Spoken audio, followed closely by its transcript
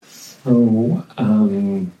So,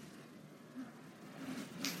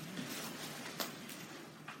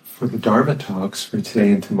 for the Dharma talks for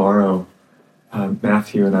today and tomorrow,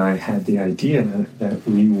 Matthew and I had the idea that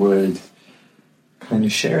we would kind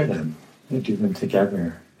of share them and do them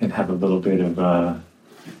together and have a little bit of a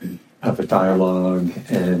dialogue.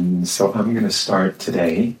 And so I'm going to start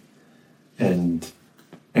today and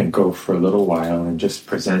go for a little while and just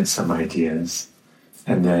present some ideas,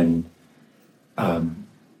 and then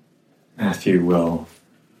Matthew will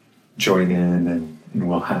join in and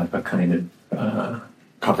we'll have a kind of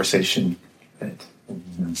conversation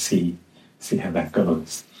and see how that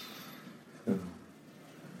goes. So,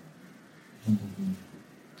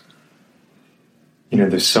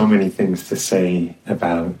 there's so many things to say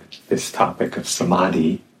about this topic of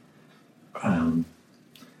samadhi, but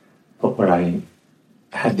what I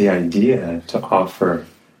had the idea to offer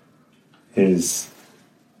is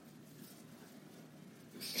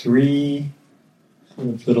three sort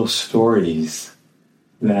of little stories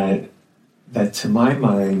that to my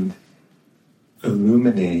mind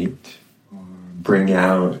illuminate or bring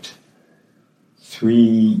out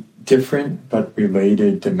three different but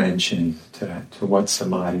related dimensions to what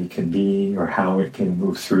samadhi can be or how it can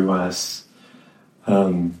move through us.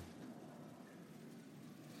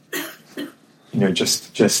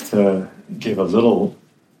 Just to give a little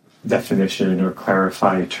definition or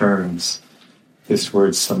clarify terms, this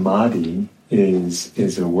word samadhi is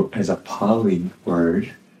a Pali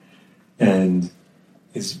word and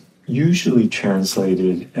is usually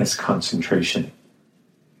translated as concentration.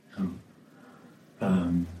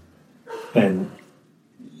 And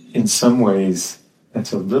in some ways,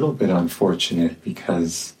 that's a little bit unfortunate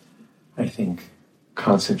because I think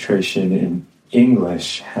concentration in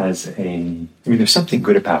English there's something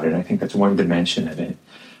good about it. I think that's one dimension of it.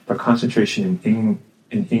 But concentration in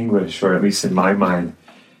English, or at least in my mind,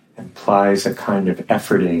 implies a kind of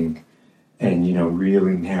efforting and,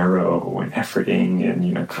 really narrow and efforting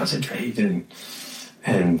and, concentrate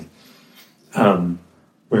and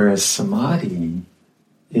whereas samadhi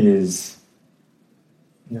is,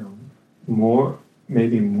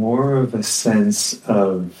 maybe more of a sense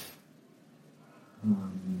of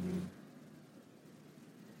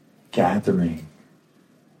gathering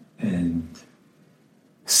and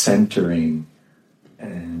centering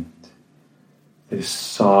and this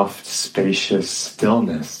soft, spacious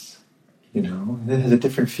stillness, it has a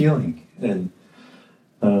different feeling. And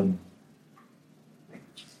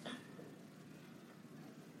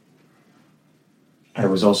I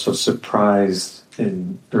was also surprised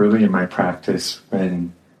early in my practice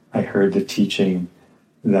when I heard the teaching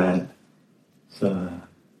that the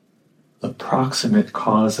proximate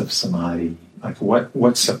cause of samadhi, like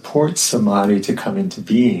what supports samadhi to come into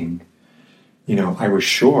being, I was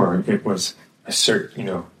sure it was a certain,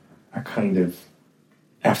 a kind of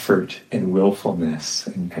effort and willfulness,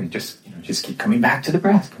 and kind of just keep coming back to the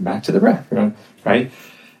breath, come back to the breath, right?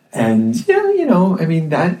 And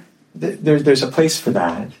that there's a place for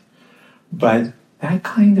that, but that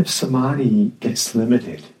kind of samadhi gets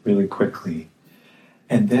limited really quickly.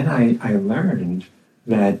 And then I learned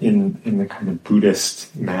that in the kind of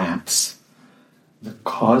Buddhist maps, the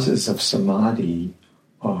causes of samadhi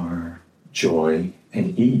are joy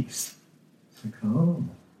and ease. It's like, oh,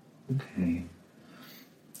 okay.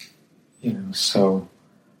 So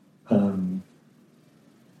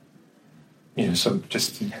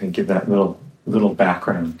just to kind of give that little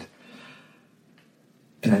background.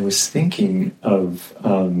 And I was thinking of,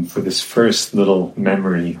 for this first little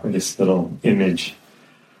memory, or this little image,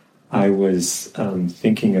 I was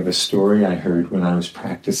thinking of a story I heard when I was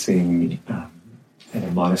practicing at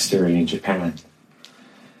a monastery in Japan.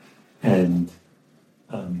 And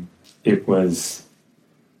it was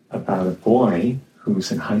about a boy who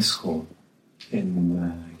was in high school in,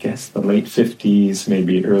 I guess, the late 50s,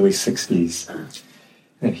 maybe early 60s.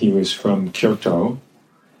 And he was from Kyoto,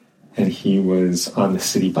 and he was on the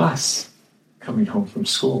city bus coming home from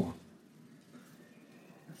school.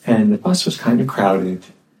 And the bus was kind of crowded,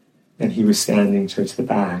 and he was standing towards the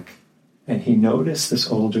back, and he noticed this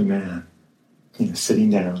older man, sitting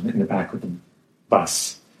down in the back of the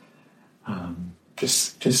bus,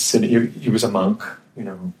 just sitting. He was a monk,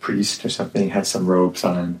 priest or something, had some robes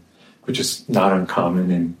on, which is not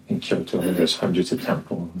uncommon in Kyoto, where there's hundreds of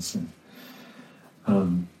temples.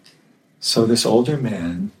 And, so this older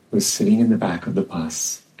man was sitting in the back of the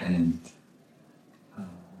bus and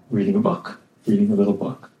reading a little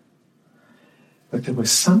book. But there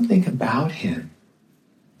was something about him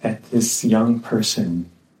that this young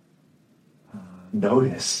person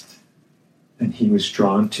noticed and he was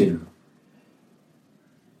drawn to.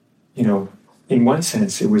 in one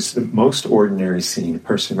sense, it was the most ordinary scene, a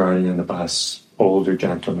person riding on the bus, older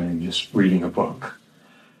gentleman just reading a book.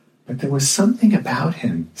 But there was something about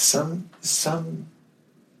him, some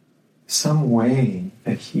way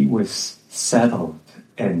that he was settled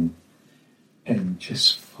and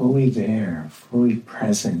just fully there, fully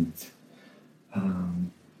present.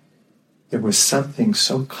 There was something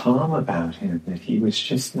so calm about him that he was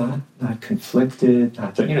just not conflicted,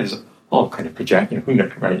 there's all kind of projecting, who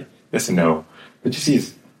knows, right? Yes and no. But just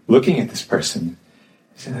he's looking at this person,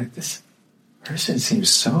 he's like, this person seems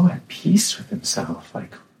so at peace with himself.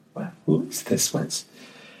 Like, what? Who is this?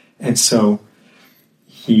 And so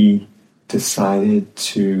he decided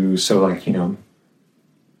to,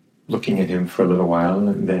 looking at him for a little while,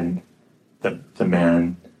 and then the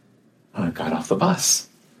man got off the bus.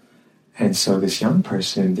 And so this young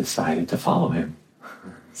person decided to follow him.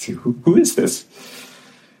 See, who is this?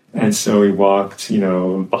 And so he walked,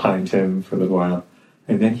 behind him for a little while.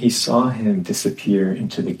 And then he saw him disappear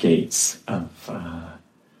into the gates of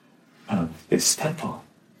this temple.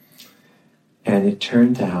 And it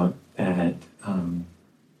turned out that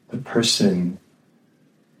the person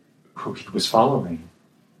who he was following,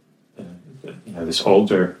 this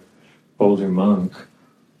older monk,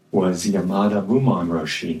 was Yamada Mumon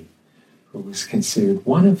Roshi, who was considered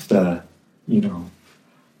one of the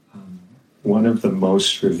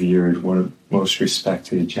most revered, one of the most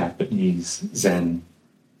respected Japanese Zen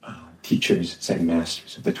teachers, Zen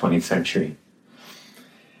masters of the 20th century.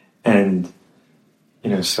 And,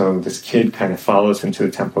 so this kid kind of follows him to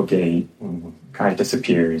the temple gate, and the guy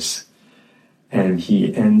disappears, and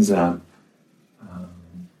he ends up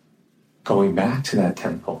going back to that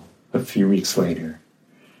temple a few weeks later.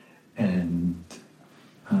 And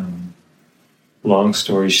long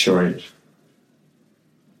story short,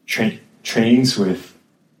 trains with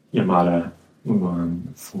Yamada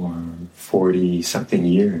Mumon for 40-something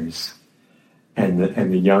years. And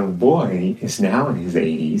the young boy is now in his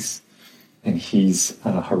 80s, and he's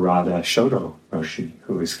Harada Shodo Roshi,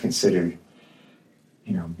 who is considered,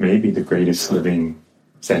 maybe the greatest living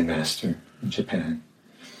Zen master in Japan.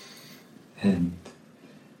 And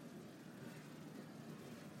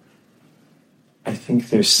I think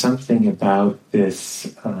there's something about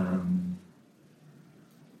this.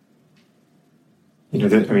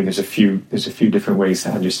 There's a few different ways to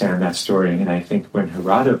understand that story, and I think when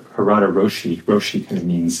Harada Roshi kind of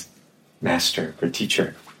means master or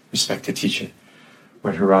teacher, respected teacher.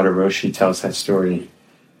 When Harada Roshi tells that story,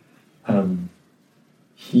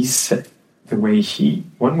 he said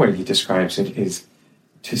one way he describes it is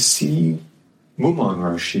to see Mumon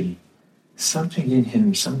Roshi, something in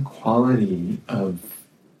him, some quality of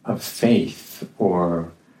faith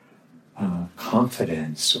or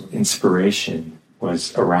confidence or inspiration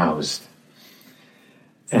was aroused.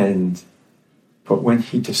 But when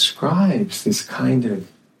he describes this kind of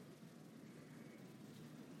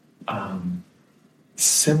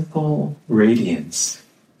simple radiance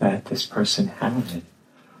that this person had,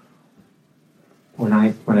 when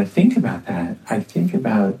I think about that, I think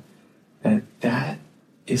about that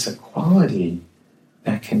is a quality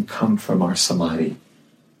that can come from our samadhi.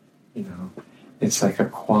 It's like a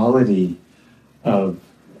quality of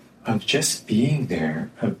just being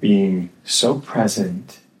there, of being so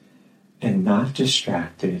present and not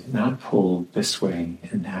distracted, not pulled this way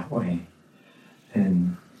and that way.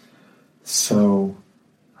 And so,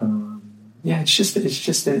 it's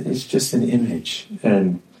just an image.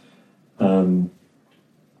 And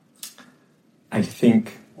I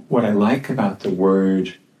think what I like about the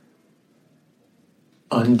word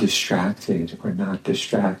undistracted or not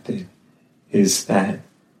distracted is that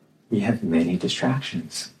we have many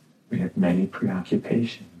distractions. We have many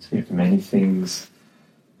preoccupations. We have many things,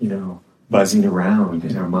 buzzing around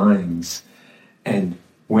in our minds. And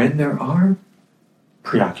when there are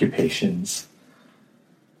preoccupations,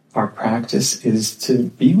 our practice is to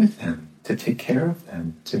be with them, to take care of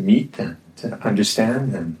them, to meet them, to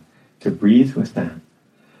understand them, to breathe with them.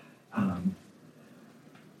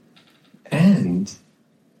 And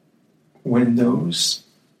when those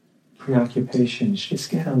preoccupations just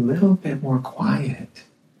get a little bit more quiet,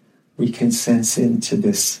 we can sense into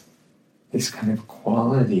this kind of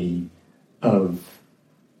quality of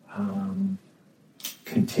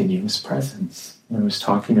continuous presence. I was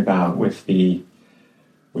talking about with the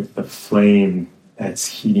flame that's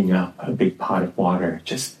heating up a big pot of water,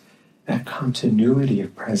 just that continuity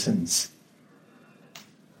of presence.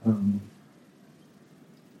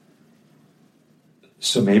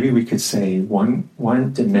 So maybe we could say one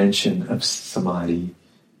dimension of samadhi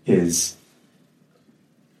is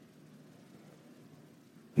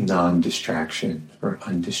non-distraction or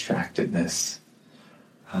undistractedness.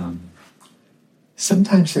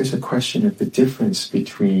 Sometimes there's a question of the difference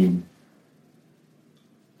between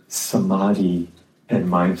samadhi and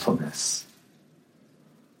mindfulness.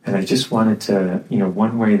 And I just wanted to,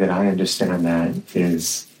 one way that I understand that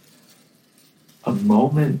is a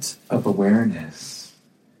moment of awareness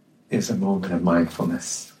is a moment of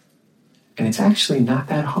mindfulness. And it's actually not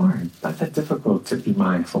that hard, not that difficult to be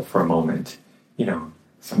mindful for a moment.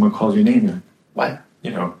 Someone calls your name, you're like, what?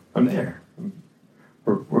 I'm there.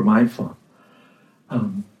 We're mindful.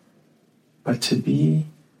 But to be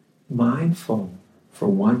mindful for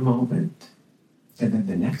one moment, and then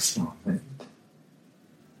the next moment,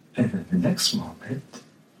 and then the next moment,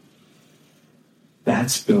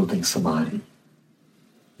 that's building samadhi.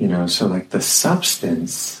 So like the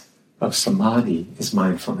substance of samadhi is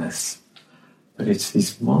mindfulness. But it's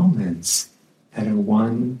these moments that are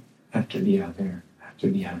one after the other, after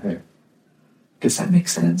the other. Does that make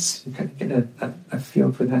sense? You kind of get a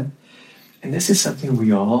feel for that? And this is something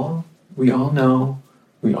we all know.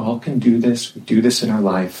 We all can do this. We do this in our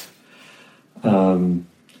life.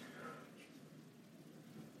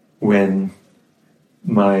 When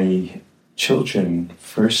my children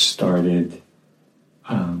first started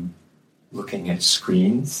looking at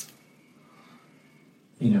screens,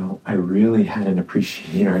 I really had an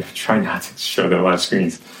appreciation. I try not to show them a lot of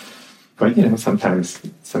screens, but sometimes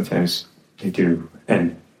they do.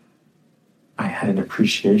 And I had an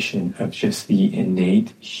appreciation of just the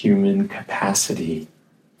innate human capacity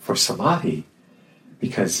for samadhi,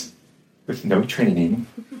 because with no training,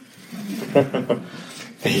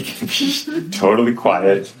 they can be totally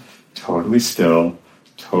quiet, totally still,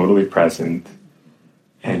 totally present,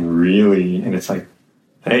 and it's like,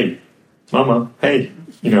 hey, mama, hey,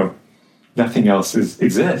 nothing else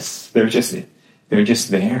exists. They're just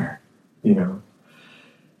there,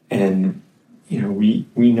 and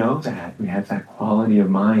we know that we have that quality of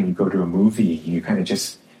mind. You go to a movie, you kind of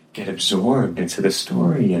just get absorbed into the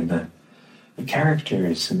story and the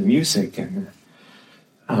characters and the music and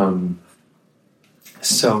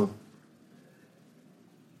so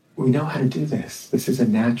we know how to do this. This is a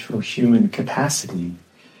natural human capacity,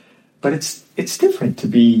 but it's different to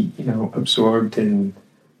be absorbed in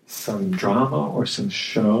some drama or some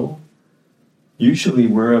show. Usually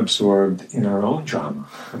we're absorbed in our own drama,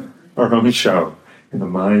 our own show, and the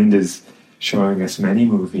mind is showing us many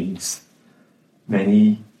movies,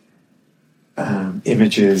 many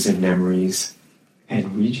images and memories,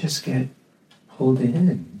 and we just get pulled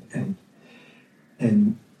in and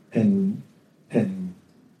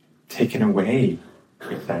taken away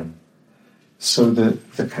with them. So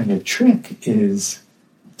the kind of trick is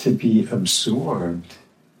to be absorbed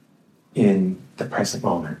in the present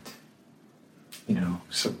moment.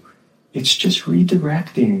 So it's just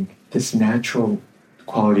redirecting this natural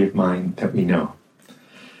quality of mind that we know.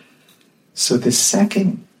 So the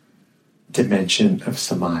second dimension of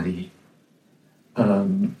samadhi,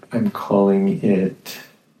 I'm calling it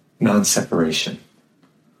non-separation.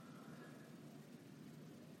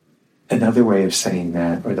 Another way of saying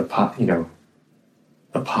that, or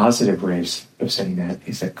a positive way of saying that,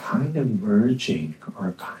 is a kind of merging or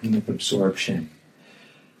a kind of absorption.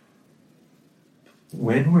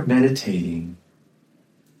 When we're meditating,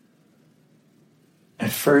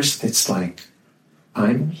 at first it's like,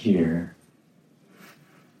 I'm here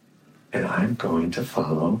and I'm going to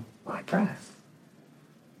follow my breath.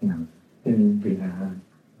 In, breathe out.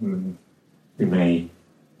 We may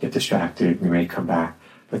get distracted, we may come back,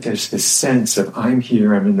 but there's this sense of I'm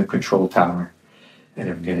here, I'm in the control tower, and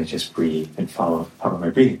I'm going to just breathe and follow my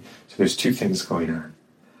breathing. So there's two things going on.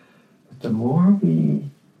 But the more we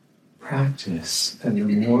practice and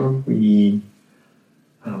the more we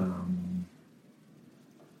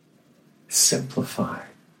simplify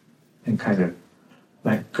and kind of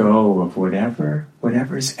let go of whatever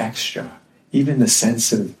is extra, even the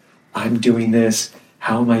sense of I'm doing this,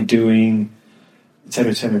 how am I doing,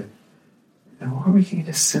 etc., etc. The more we can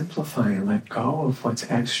just simplify and let go of what's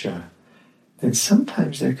extra, then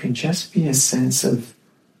sometimes there can just be a sense of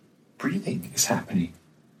breathing is happening.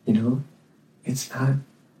 It's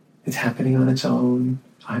happening on its own.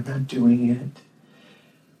 I'm not doing it.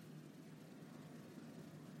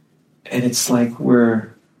 And it's like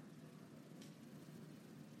we're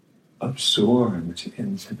absorbed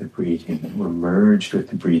into the breathing, and we're merged with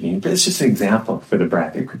the breathing. But it's just an example for the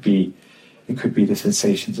breath. It could be the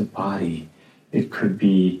sensations of body. It could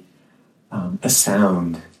be a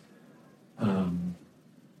sound.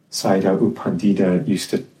 Sayadaw U Pandita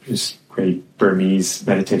this great Burmese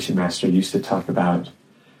meditation master, used to talk about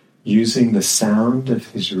using the sound of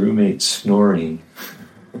his roommate snoring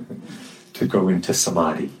to go into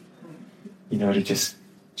samadhi. To just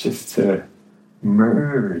just to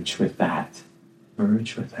merge with that.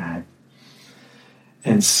 Merge with that.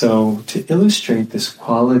 And so to illustrate this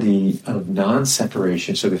quality of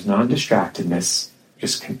non-separation, so there's non-distractedness,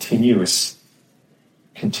 just continuous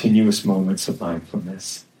moments of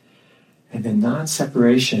mindfulness. And then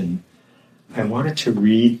non-separation, I wanted to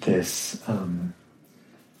read this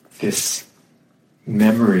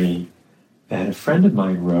memory that a friend of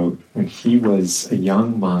mine wrote when he was a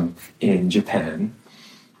young monk in Japan,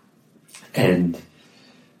 and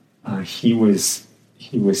he was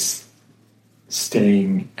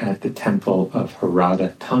staying at the temple of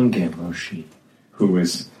Harada Tangen Roshi, who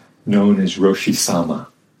was known as Roshi Sama.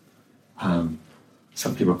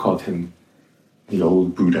 Some people called him the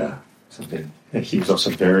old Buddha, something. And he was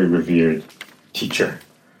also a very revered teacher.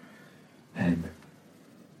 And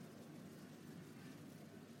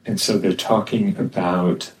so they're talking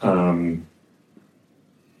about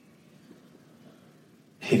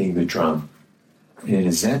hitting the drum. In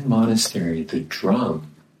a Zen monastery, the drum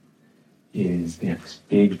is, they have this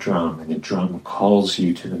big drum, and the drum calls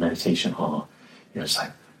you to the meditation hall. It's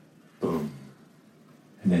like boom,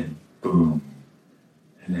 and then boom,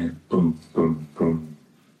 and then boom, boom, boom,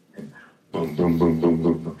 and boom, boom, boom, boom,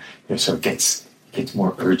 boom, boom. So it gets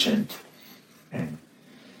more urgent. And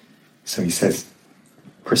so he says,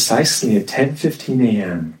 precisely at 10:15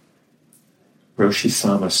 a.m., Roshi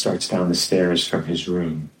Sama starts down the stairs from his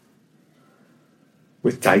room,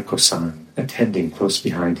 with Daiko-san attending close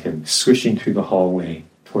behind him, swishing through the hallway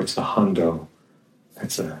towards the hondo.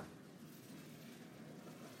 That's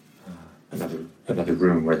another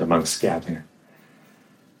room where the monks gather.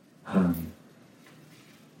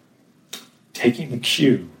 Taking the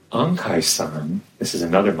cue, Ankai-san, this is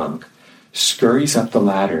another monk, scurries up the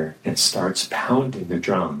ladder and starts pounding the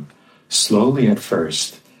drum, slowly at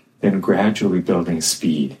first, then gradually building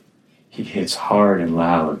speed. He hits hard and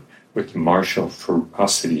loud, with martial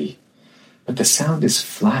ferocity, but the sound is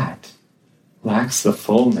flat, lacks the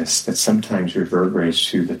fullness that sometimes reverberates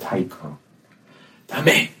through the taiko.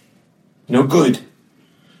 Dame! No good!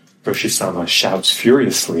 Roshi-sama shouts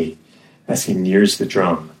furiously as he nears the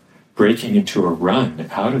drum, breaking into a run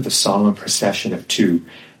out of the solemn procession of two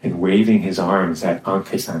and waving his arms at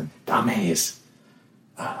Ankai-san. Dame is...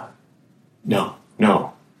 no.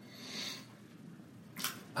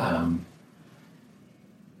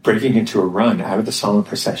 Breaking into a run out of the solemn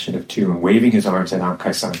procession of two and waving his arms at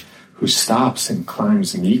Ankai-san, who stops and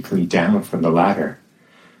climbs meekly down from the ladder.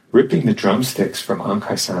 Ripping the drumsticks from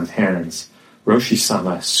Ankai-san's hands,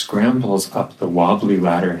 Roshi-sama scrambles up the wobbly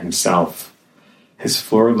ladder himself, his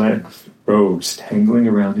floor-length robes tangling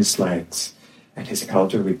around his legs and his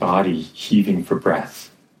elderly body heaving for breath.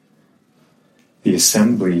 The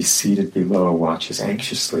assembly seated below watches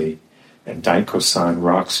anxiously, and Daiko-san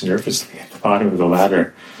rocks nervously at the bottom of the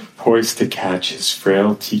ladder, poised to catch his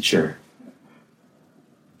frail teacher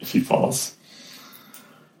if he falls.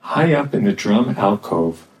 High up in the drum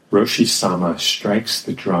alcove, Roshi-sama strikes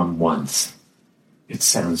the drum once. It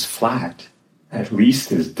sounds flat, at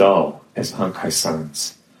least as dull as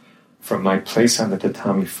Ankai-san's. From my place on the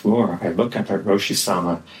tatami floor, I look up at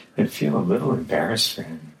Roshi-sama and feel a little embarrassed for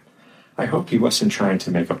him. I hope he wasn't trying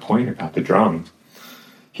to make a point about the drum.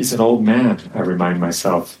 He's an old man, I remind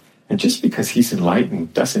myself, and just because he's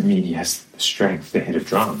enlightened doesn't mean he has the strength to hit a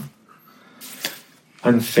drum.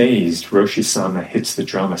 Unfazed, Roshi-sama hits the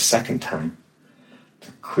drum a second time.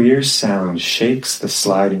 The clear sound shakes the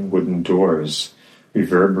sliding wooden doors,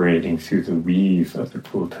 reverberating through the weave of the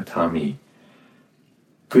pool tatami.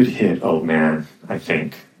 Good hit, old man, I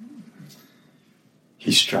think.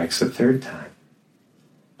 He strikes a third time.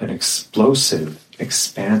 An explosive,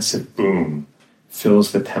 expansive boom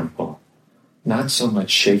fills the temple, not so much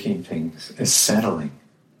shaking things as settling,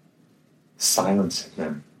 silencing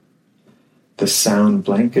them. The sound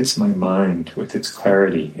blankets my mind with its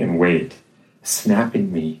clarity and weight,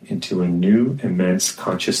 snapping me into a new immense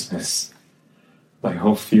consciousness. My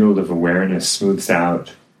whole field of awareness smooths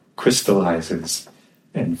out, crystallizes,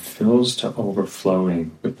 and fills to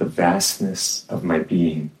overflowing with the vastness of my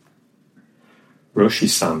being.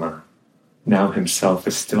 Roshi-sama, now himself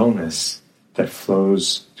a stillness that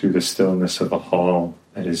flows through the stillness of a hall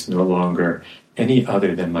that is no longer any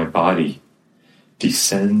other than my body,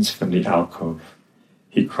 descends from the alcove.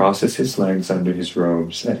 He crosses his legs under his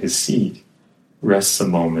robes at his seat, rests a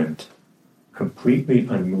moment, completely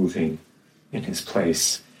unmoving in his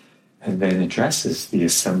place, and then addresses the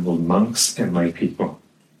assembled monks and lay people.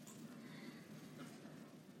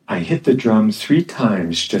 I hit the drum 3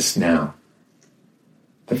 times just now.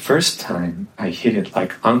 The first time, I hit it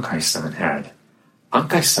like Ankai-san had.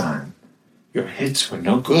 Ankai-san, your hits were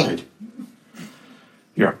no good.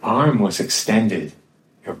 Your arm was extended.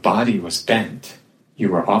 Your body was bent. You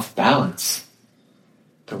were off balance.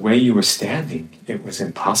 The way you were standing, it was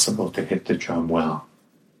impossible to hit the drum well.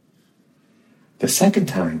 The second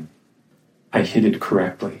time, I hit it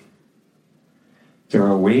correctly. There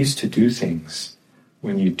are ways to do things.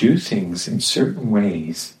 When you do things in certain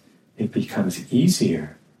ways, it becomes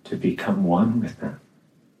easier to become one with them.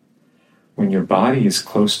 When your body is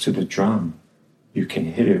close to the drum, you can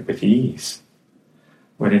hit it with ease.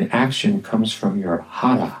 When an action comes from your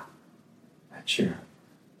hara, that's your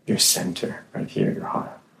center, right here, your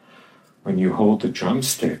hara. When you hold the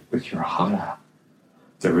drumstick with your hara,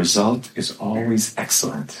 the result is always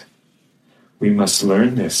excellent. We must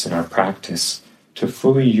learn this in our practice to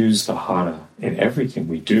fully use the hara in everything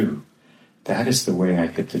we do. That is the way I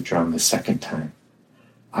hit the drum the second time.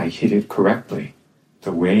 I hit it correctly,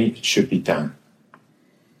 the way it should be done.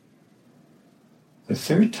 The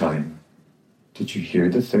third time, did you hear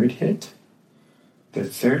the third hit? The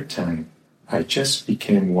third time, I just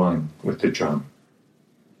became one with the drum.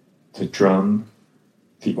 The drum,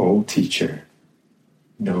 the old teacher,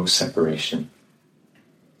 no separation.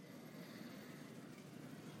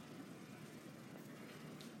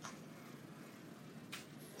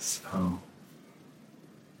 So,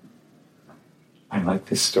 I like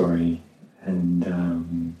this story,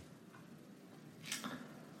 and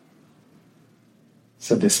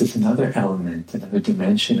so this is another element, another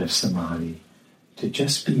dimension of samadhi, to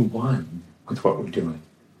just be one with what we're doing.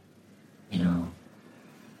 You know,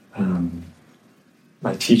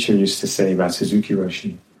 my teacher used to say about Suzuki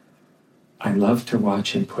Roshi, I love to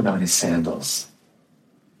watch him put on his sandals,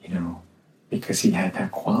 you know, because he had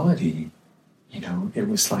that quality, you know, it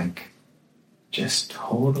was like just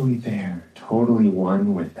totally there, totally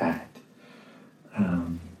one with that.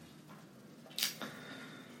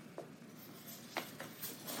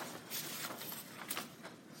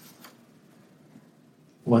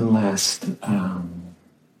 One last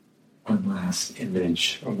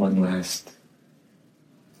image, or one last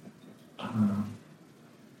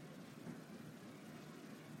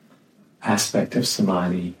aspect of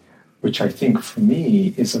samadhi, which I think for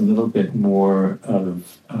me is a little bit more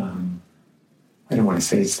of, I don't want to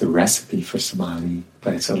say it's the recipe for samadhi,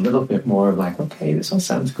 but it's a little bit more like, okay, this all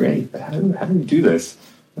sounds great, but how do we do this?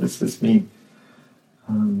 What does this mean?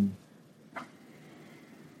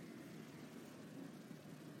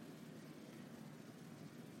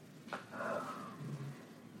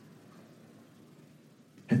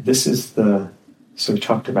 And this is so we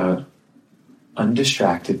talked about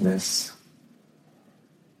undistractedness,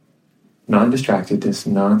 non-distractedness,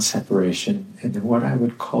 non-separation, and then what I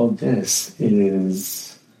would call this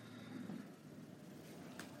is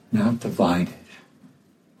not divided.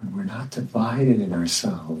 When we're not divided in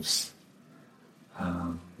ourselves,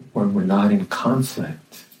 when we're not in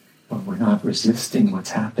conflict, when we're not resisting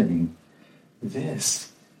what's happening,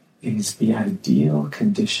 this is the ideal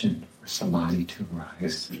condition for samadhi to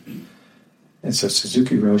arise. And so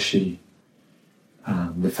Suzuki Roshi,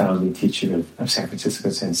 the founding teacher of San Francisco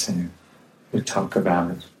Zen Center, would talk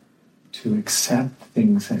about to accept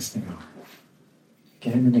things as they are,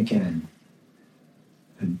 again and again.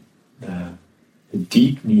 The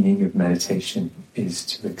deep meaning of meditation is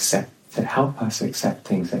to help us accept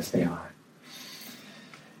things as they are.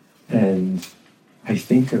 And I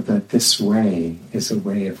think of that this way is a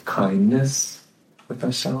way of kindness with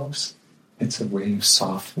ourselves. It's a way of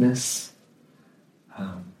softness.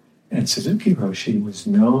 And Suzuki Roshi was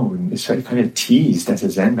known, it's kind of teased as a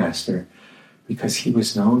Zen master, because he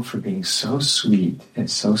was known for being so sweet and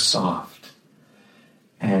so soft.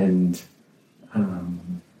 And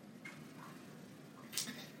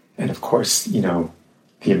of course, you know,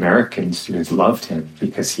 the American students loved him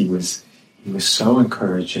because he was so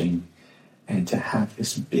encouraging, and to have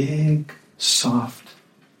this big, soft,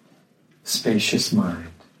 spacious mind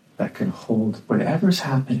that can hold whatever's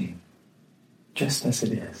happening just as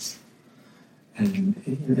it is. And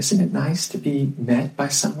isn't it nice to be met by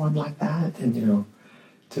someone like that? And, you know,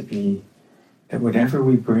 to be, that whatever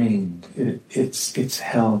we bring, it's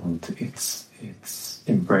held, it's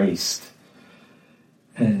embraced.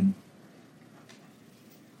 And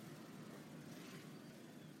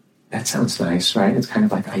that sounds nice, right? It's kind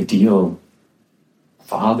of like ideal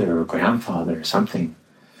father or grandfather or something.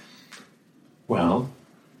 Well,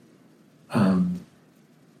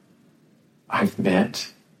 I've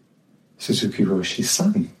met Suzuki Roshi's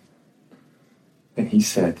son. And he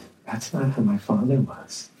said, that's not how my father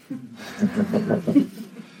was.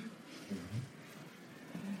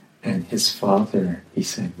 And his father, he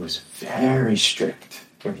said, was very strict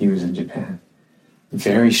when he was in Japan.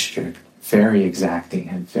 Very strict. very exacting,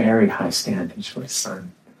 had very high standards for his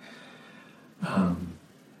son.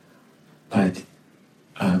 But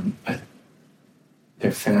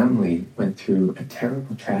their family went through a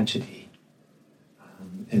terrible tragedy.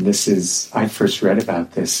 And I first read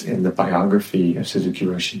about this in the biography of Suzuki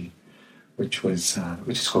Roshi, which is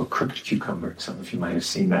called Crooked Cucumber. Some of you might have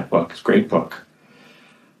seen that book. It's a great book.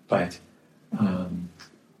 But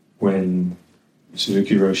when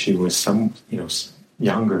Suzuki Roshi was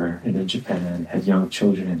younger and in Japan, had young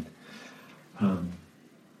children, a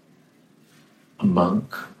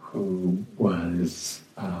monk who was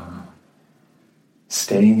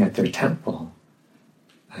staying at their temple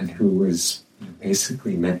and who was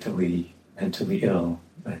basically mentally ill,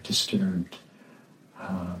 disturbed.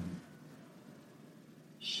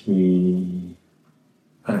 He,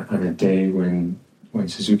 on a day when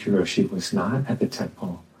Suzuki Roshi was not at the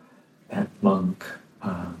temple, that monk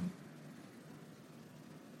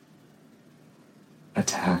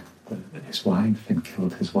attacked his wife and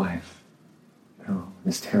killed his wife.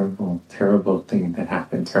 This terrible, terrible thing that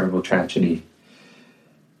happened, terrible tragedy.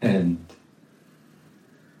 And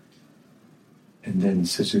then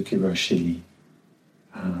Suzuki Roshi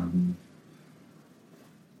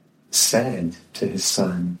said to his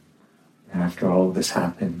son, after all of this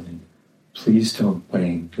happened, please don't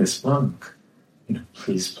blame this monk,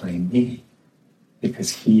 please blame me. Because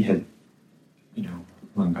he had,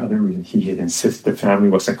 among other reasons, he had insisted, the family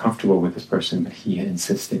wasn't comfortable with this person, but he had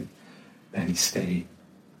insisted that he stay,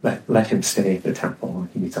 let him stay at the temple,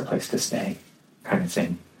 he needs a place to stay, kind of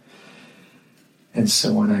thing. And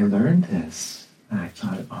so when I learned this, I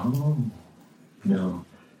thought,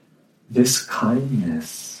 this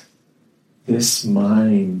kindness, this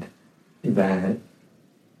mind that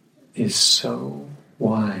is so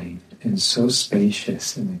wide and so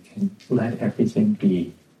spacious and it can let everything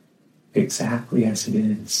be exactly as it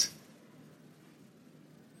is,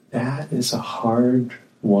 that is a hard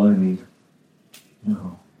one,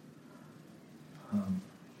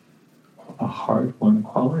 a hard one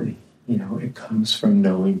quality. It comes from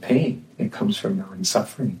knowing pain. It comes from knowing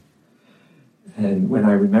suffering. And when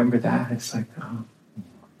I remember that, it's like,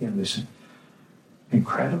 there's an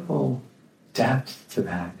incredible depth to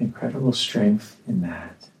that, incredible strength in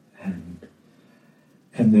that. And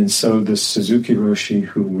then so the Suzuki Roshi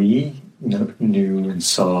who we knew and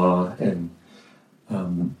saw and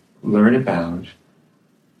learned about,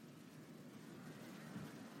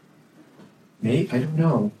 I don't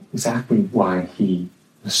know exactly why he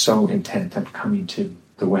was so intent on coming to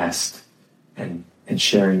the West and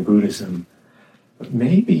sharing Buddhism. But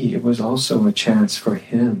maybe it was also a chance for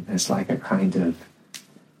him as like a kind of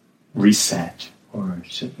reset, or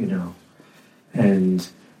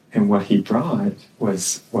and what he brought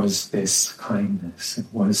was this kindness. It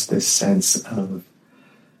was this sense of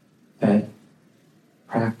that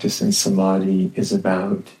practice in Samadhi is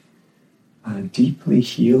about deeply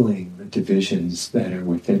healing the divisions that are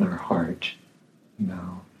within our heart,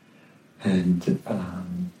 and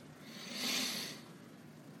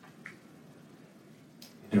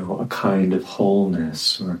a kind of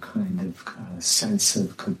wholeness or a kind of sense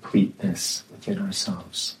of completeness within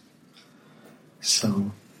ourselves.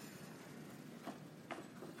 So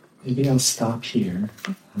maybe I'll stop here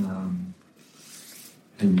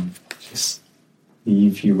and just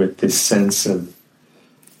leave you with this sense of,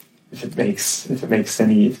 if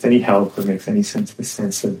any help or makes any sense, the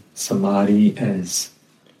sense of Samadhi as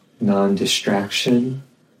non-distraction,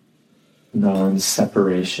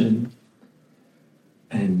 non-separation,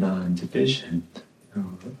 and non-division.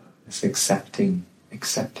 This accepting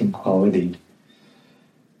quality.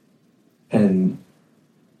 And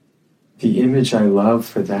the image I love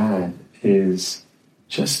for that is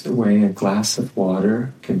just the way a glass of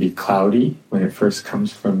water can be cloudy when it first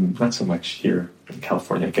comes from, not so much here in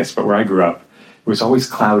California, I guess, but where I grew up, it was always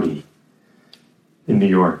cloudy in New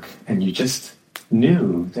York. And you just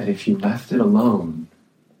knew that if you left it alone,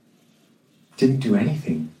 didn't do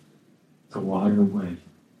anything, the water would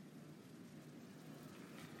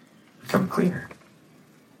become clear.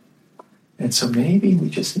 And so maybe we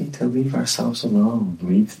just need to leave ourselves alone,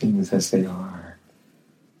 leave things as they are.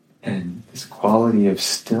 And this quality of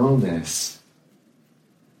stillness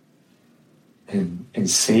and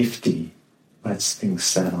safety lets things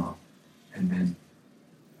settle and then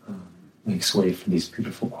makes way for these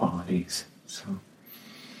beautiful qualities. So.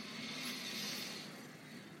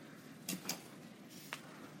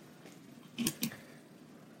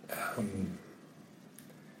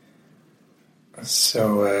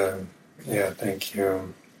 Thank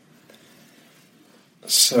you.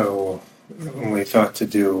 So we thought to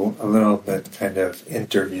do a little bit kind of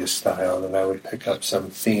interview style, that I would pick up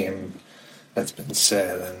some theme that's been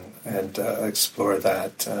said, and explore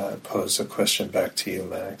that. Pose a question back to you,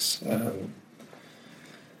 Max. And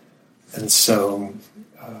so,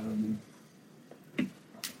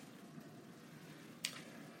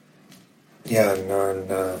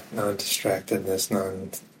 non-distractedness,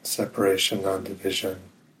 non-separation, non-division.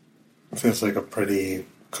 It feels like a pretty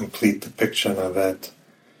complete depiction of it.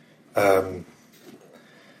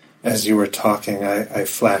 As you were talking, I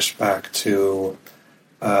flashed back to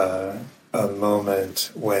a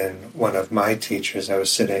moment when one of my teachers, I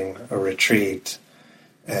was sitting a retreat,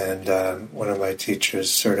 and one of my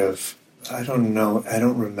teachers sort of, I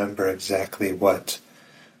don't remember exactly what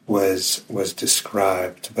was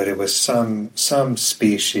described, but it was some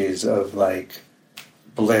species of like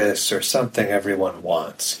bliss or something everyone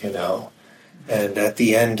wants, And at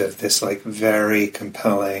the end of this like very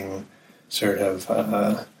compelling sort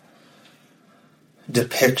of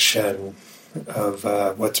depiction of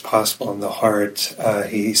what's possible in the heart,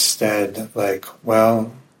 he said like,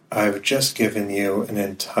 well, I've just given you an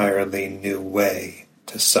entirely new way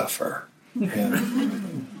to suffer. Yeah.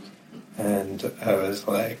 And I was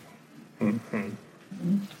like,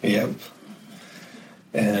 yep.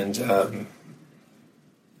 And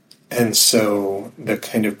so the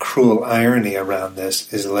kind of cruel irony around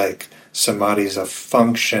this is like samadhi is a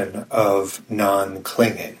function of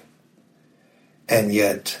non-clinging. And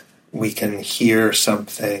yet we can hear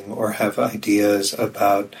something or have ideas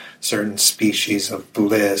about certain species of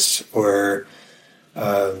bliss or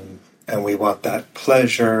and we want that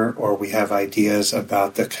pleasure, or we have ideas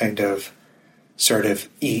about the kind of sort of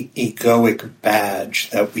egoic badge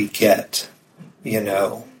that we get,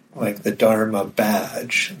 like the Dharma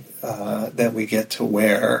badge that we get to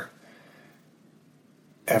wear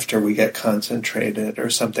after we get concentrated or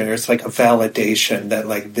something. Or it's like a validation that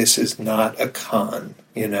like this is not a con,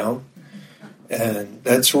 And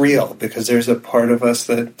that's real because there's a part of us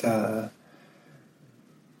that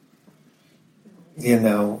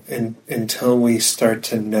until we start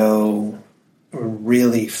to know or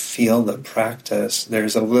really feel the practice,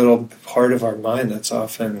 there's a little part of our mind that's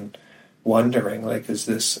often wondering, like, is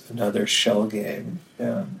this another shell game?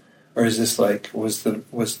 Yeah. Or is this like, was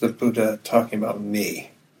the Buddha talking about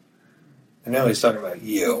me? I know he's talking about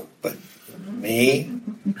you, but me?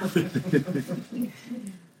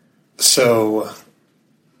 So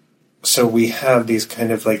we have these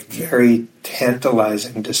kind of like very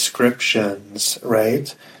tantalizing descriptions,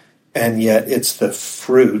 right? And yet it's the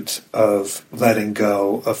fruit of letting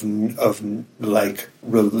go, of like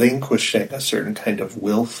relinquishing a certain kind of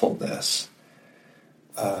willfulness.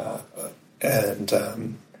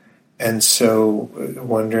 And so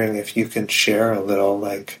wondering if you can share a little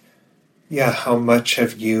like, how much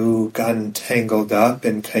have you gotten tangled up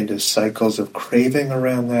in kind of cycles of craving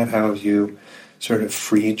around that? How have you sort of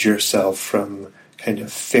freed yourself from kind of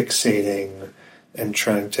fixating and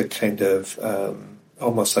trying to kind of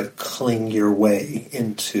almost like cling your way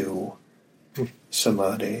into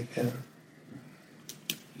samadhi? Yeah.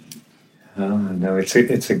 No,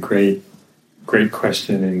 it's a great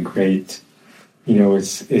question and great.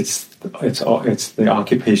 It's the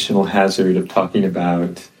occupational hazard of talking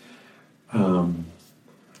about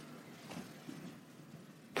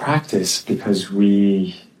practice, because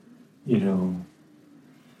we,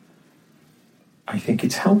 I think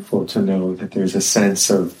it's helpful to know that there's a sense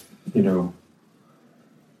of, the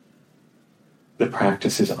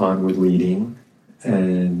practice is onward leading,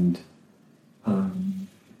 and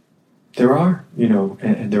there are,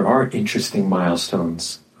 and there are interesting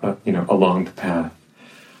milestones, along the path,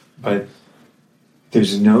 but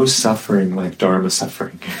there's no suffering like Dharma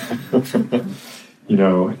suffering,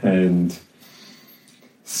 and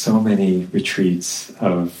so many retreats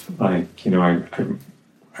of like,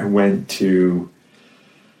 I went to,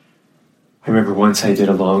 I remember once I did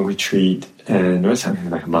a long retreat, and it was something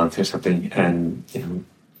like a month or something, and,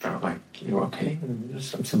 felt like, okay,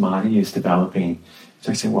 some samadhi is developing.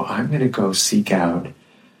 So I said, well, I'm going to go seek out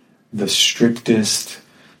the strictest,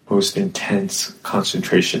 most intense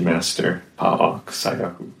concentration master, Pa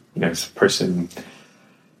Sayadaw, who, is a person,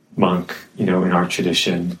 monk, in our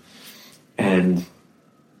tradition. And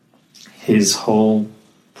his whole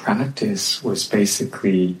practice was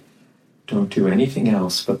basically, don't do anything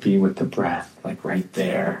else but be with the breath, like right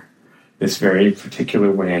there. This very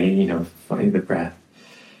particular way, find the breath.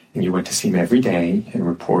 And you went to see him every day and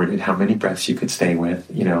reported how many breaths you could stay with,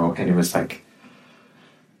 and it was like,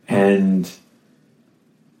 and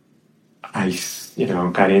I,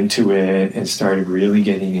 got into it and started really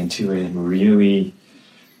getting into it and really,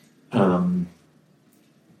 it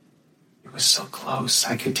was so close,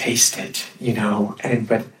 I could taste it,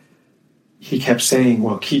 but he kept saying,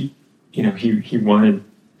 well, keep he wanted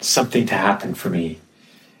something to happen for me.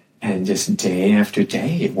 And just day after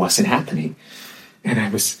day, it wasn't happening. And I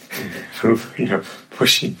was,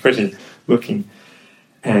 pushing, looking.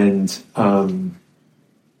 And,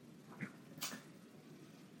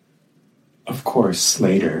 of course,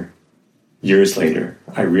 years later,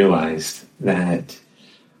 I realized that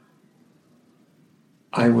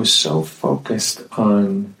I was so focused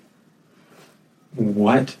on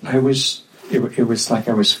what I was, it was like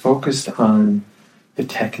I was focused on the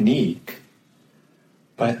technique,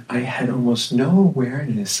 but I had almost no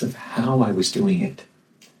awareness of how I was doing it.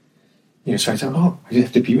 So I thought, I just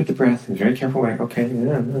have to be with the breath in a very careful way. Okay,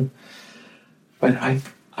 yeah. But I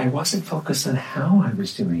wasn't focused on how I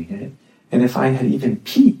was doing it. And if I had even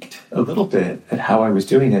peeked a little bit at how I was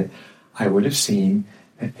doing it, I would have seen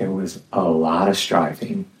that there was a lot of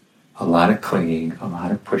striving, a lot of clinging, a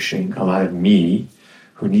lot of pushing, a lot of me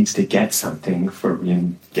who needs to get something for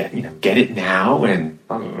get it now,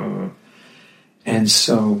 and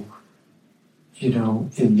so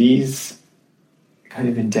in these kind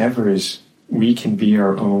of endeavors we can be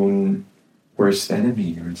our own worst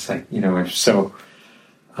enemy, or it's like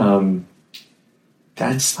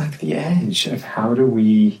that's like the edge of how do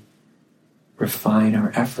we refine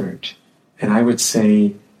our effort. And I would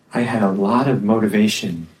say I had a lot of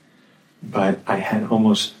motivation, but I had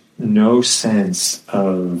almost no sense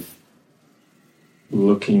of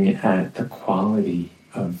looking at the quality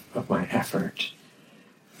of my effort.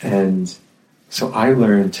 And so I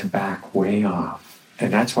learned to back way off.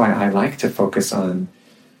 And that's why I like to focus on,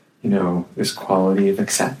 this quality of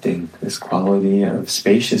accepting, this quality of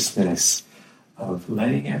spaciousness, of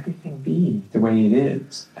letting everything be the way it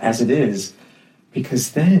is, as it is,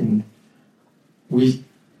 because then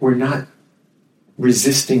we're not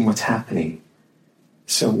resisting what's happening.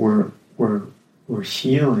 So we're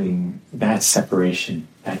healing that separation,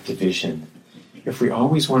 that division. If we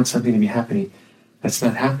always want something to be happening that's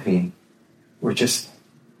not happening, we're just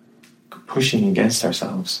pushing against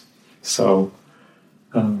ourselves. So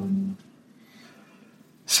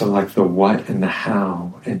like the what and the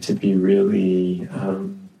how, and to be really,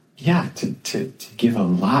 to give a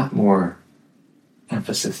lot more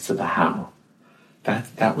emphasis to the how.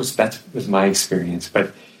 That was my experience.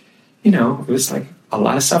 But it was like a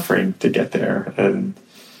lot of suffering to get there. And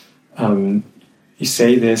you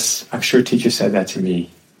say this, I'm sure teacher said that to me.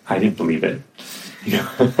 I didn't believe it.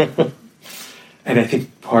 And I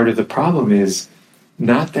think part of the problem is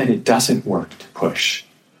not that it doesn't work to push,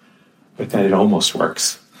 but that it almost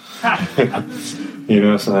works. So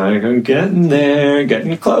I'm getting there,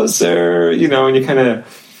 getting closer, and you kind of,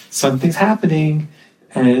 something's happening,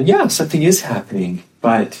 and something is happening,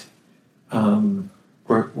 but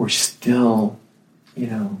we're still,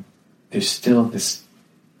 there's still this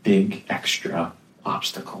big extra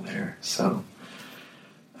obstacle there. So,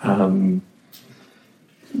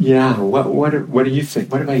 what do you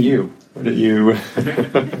think? What about you? What do you?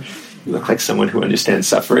 You look like someone who understands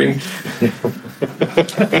suffering. Sorry,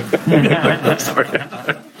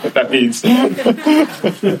 what that means.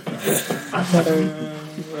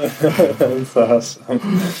 That's awesome.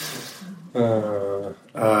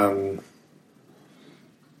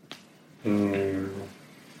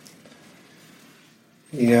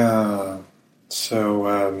 Yeah.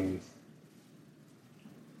 So,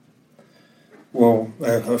 well,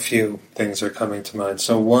 a few things are coming to mind.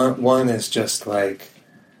 So one is just like,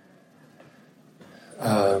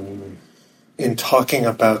 in talking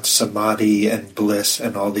about samadhi and bliss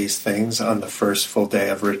and all these things on the first full day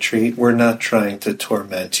of retreat, we're not trying to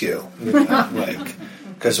torment you,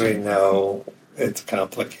 because we know it's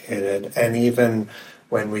complicated. And even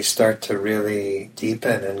when we start to really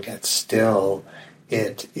deepen and get still,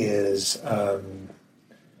 it is,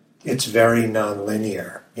 it's very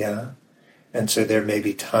nonlinear, yeah? And so there may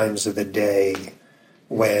be times of the day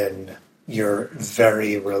when you're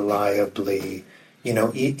very reliably,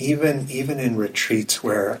 even in retreats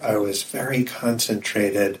where I was very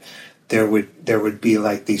concentrated, there would be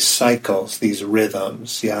like these cycles, these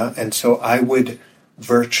rhythms, yeah? And so I would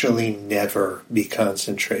virtually never be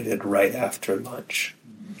concentrated right after lunch,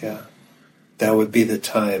 yeah? That would be the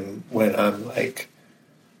time when I'm like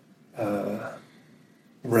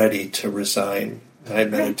ready to resign my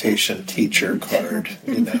meditation teacher card,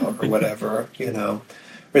 or whatever,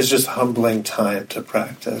 It's just humbling time to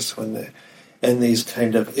practice and these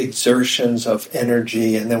kind of exertions of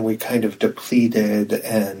energy, and then we kind of depleted,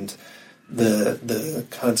 and the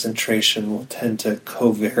concentration will tend to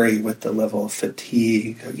co-vary with the level of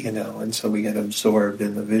fatigue, and so we get absorbed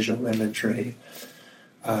in the visual imagery.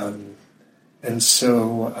 And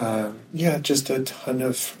so, just a ton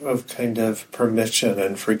of kind of permission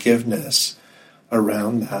and forgiveness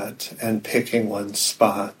around that, and picking one's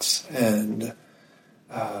spots, and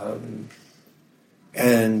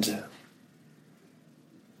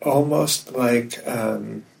almost like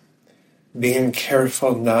being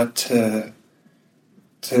careful not to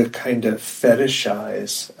kind of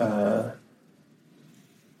fetishize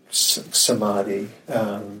samadhi,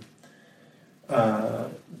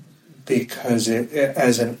 because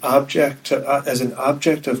as an object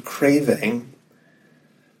of craving,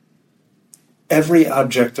 every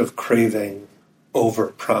object of craving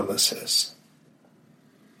overpromises.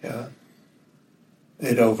 Yeah.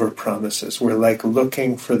 It overpromises. We're like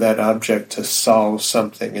looking for that object to solve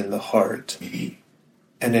something in the heart,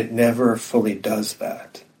 and it never fully does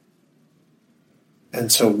that.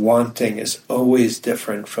 And so wanting is always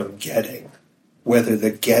different from getting, whether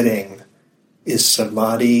the getting is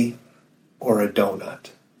samadhi or a donut.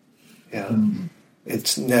 Yeah. Mm-hmm.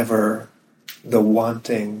 It's never, the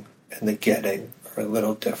wanting and the getting are a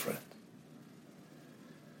little different.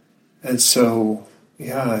 And so,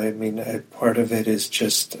 part of it is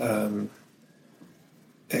just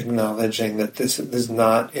acknowledging that this is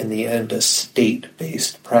not, in the end, a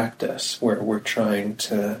state-based practice where we're trying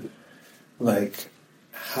to,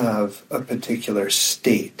 have a particular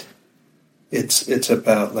state. It's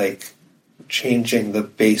about, changing the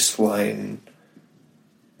baseline,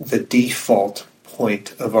 the default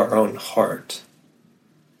point of our own heart.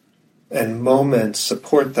 And moments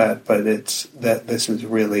support that, but it's that this is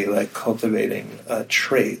really cultivating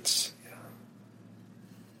traits.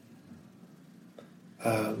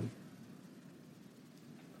 I'm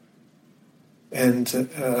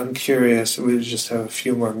curious, we just have a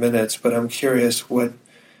few more minutes, but I'm curious what,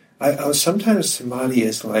 sometimes samadhi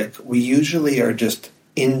is we usually are just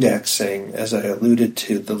indexing, as I alluded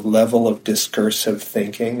to, the level of discursive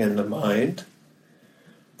thinking in the mind.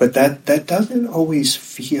 But that doesn't always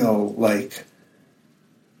feel like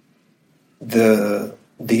the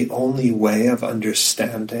only way of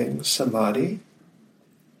understanding samadhi.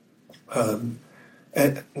 And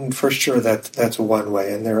for sure that's one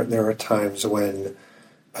way. And there are times when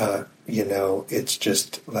it's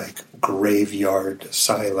just graveyard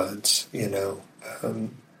silence,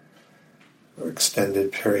 or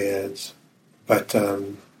extended periods. But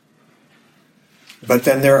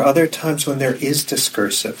then there are other times when there is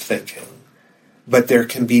discursive thinking. But there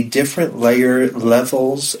can be different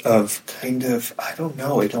levels of kind of, I don't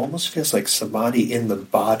know, it almost feels like samadhi in the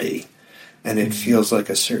body. And it feels like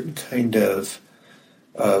a certain kind of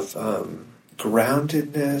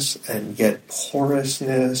groundedness and yet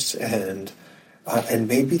porousness, and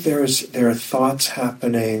maybe there are thoughts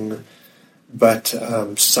happening, but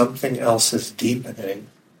something else is deepening.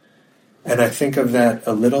 And I think of that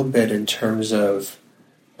a little bit in terms of,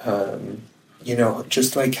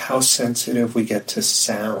 just how sensitive we get to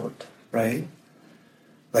sound, right?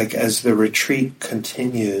 As the retreat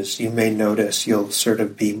continues, you may notice you'll sort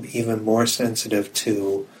of be even more sensitive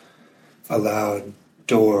to a loud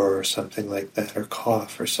door or something like that, or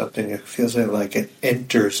cough or something. It feels like it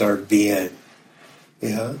enters our being,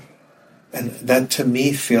 yeah? And that to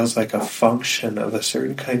me feels like a function of a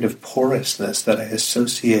certain kind of porousness that I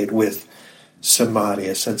associate with samadhi,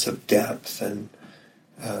 a sense of depth. And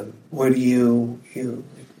where do you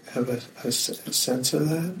have a sense of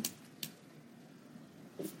that?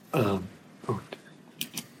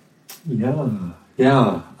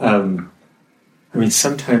 Yeah.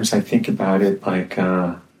 Sometimes I think about it like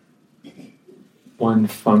one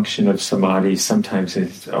function of samadhi. Sometimes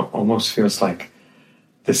it almost feels like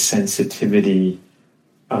the sensitivity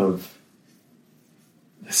of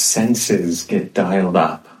the senses get dialed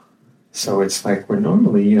up. So it's we're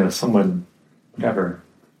normally, someone, whatever,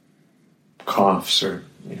 coughs or,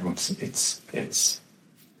 it's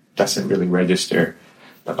doesn't really register,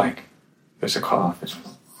 but there's a cough,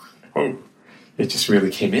 it just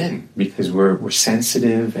really came in because we're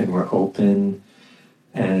sensitive and we're open.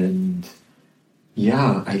 And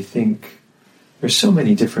I think there's so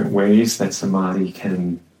many different ways that samadhi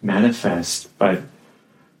can manifest, but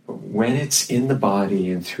when it's in the body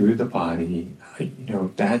and through the body, I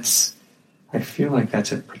feel like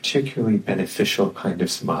that's a particularly beneficial kind of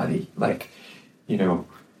samadhi.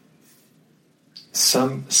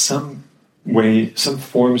 Some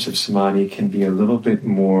forms of samadhi can be a little bit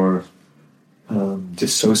more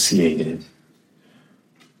dissociated,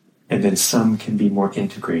 and then some can be more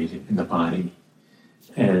integrated in the body.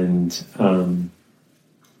 And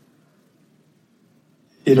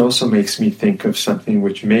it also makes me think of something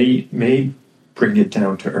which may bring it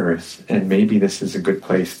down to earth, and maybe this is a good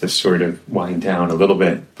place to sort of wind down a little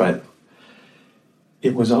bit, but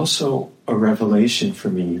it was also a revelation for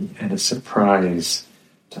me and a surprise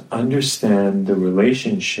to understand the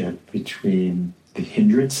relationship between the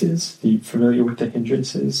hindrances. Are you familiar with the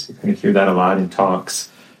hindrances? You're going to hear that a lot in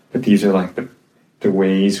talks, but these are like the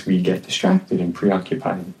ways we get distracted and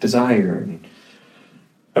preoccupied with desire and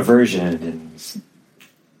aversion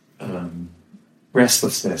and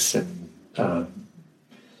restlessness and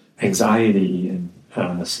anxiety and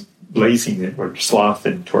laziness or sloth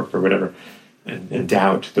and torpor, whatever, and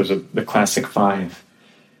doubt. Those are the classic five.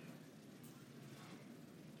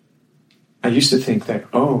 I used to think that,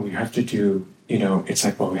 you have to do, it's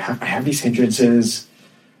like, well, I have these hindrances,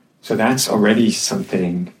 so that's already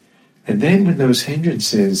something. And then when those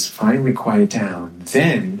hindrances finally quiet down,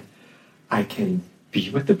 then I can be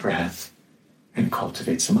with the breath and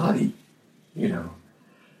cultivate samadhi, And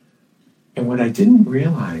what I didn't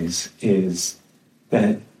realize is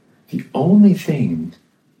that the only thing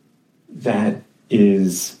that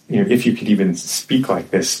is, if you could even speak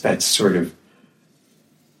like this, that's sort of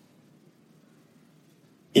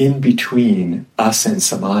in between us and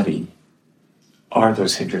samadhi are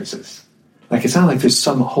those hindrances. Like, it's not like there's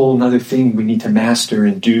some whole other thing we need to master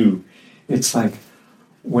and do. It's like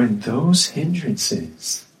when those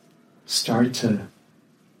hindrances start to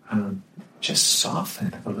just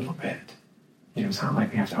soften a little bit. It's not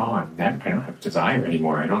like we have to, I don't have desire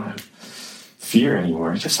anymore. I don't have fear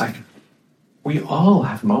anymore. It's just like we all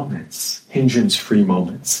have moments, hindrance-free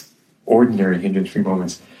moments, ordinary hindrance-free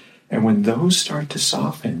moments. And when those start to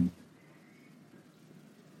soften,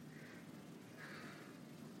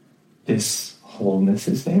 this wholeness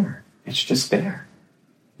is there. It's just there.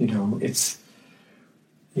 It's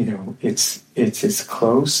as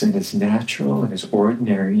close and as natural and as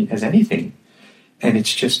ordinary as anything. And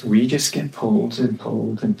it's just, we just get pulled and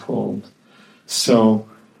pulled and pulled. So,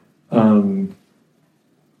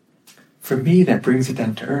 for me, that brings it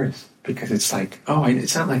down to earth, because it's like,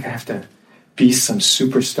 it's not like I have to be some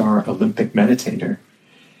superstar Olympic meditator.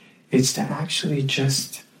 It's to actually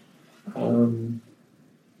just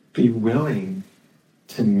be willing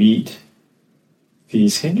to meet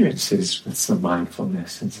these hindrances with some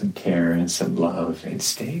mindfulness and some care and some love, and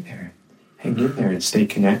stay there, hang in there, and stay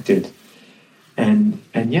connected. And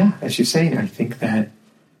yeah, as you're saying, I think that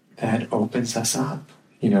opens us up.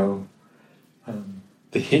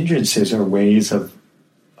 The hindrances are ways of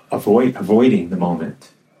avoiding the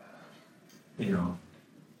moment.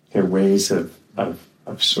 They're ways of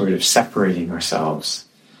sort of separating ourselves.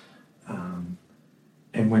 And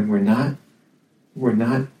when we're not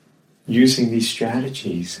using these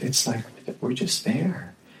strategies, it's like we're just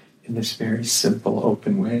there in this very simple,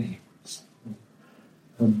 open way. So,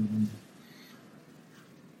 okay.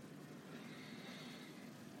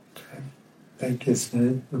 Thank you,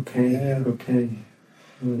 Sven. Okay. Yeah. Okay.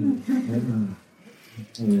 To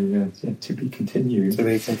be continued. To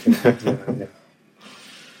be continued.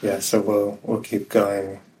 Yeah. So we'll keep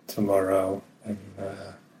going tomorrow, and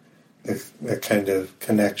the kind of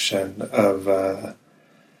connection of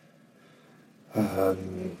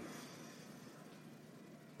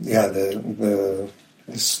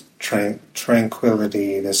this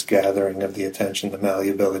tranquility, this gathering of the attention, the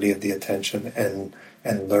malleability of the attention, and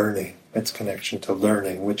learning. Its connection to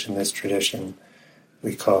learning, which in this tradition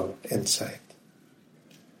we call insight.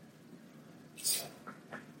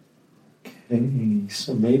 Okay,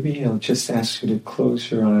 so maybe I'll just ask you to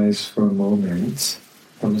close your eyes for a moment.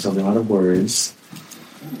 That was a lot of words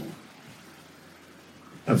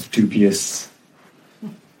of dubious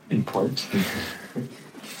import.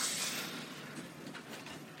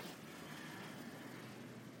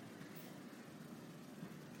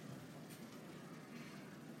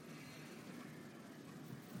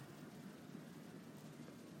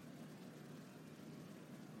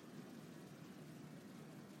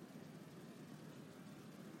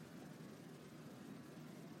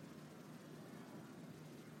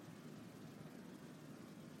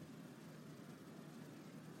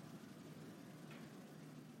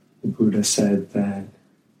 The Buddha said that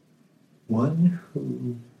one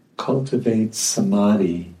who cultivates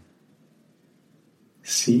samadhi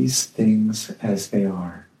sees things as they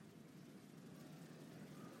are.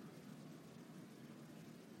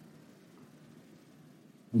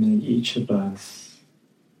 May each of us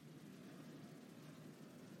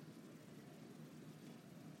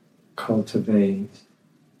cultivate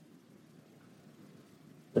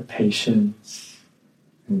the patience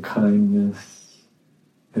and kindness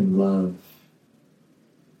and love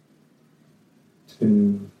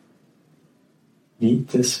to meet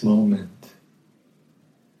this moment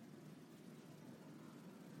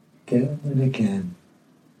again and again,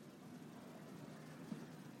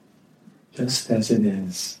 just as it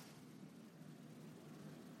is,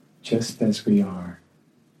 just as we are,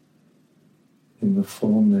 in the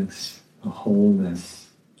fullness, the wholeness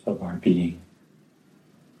of our being.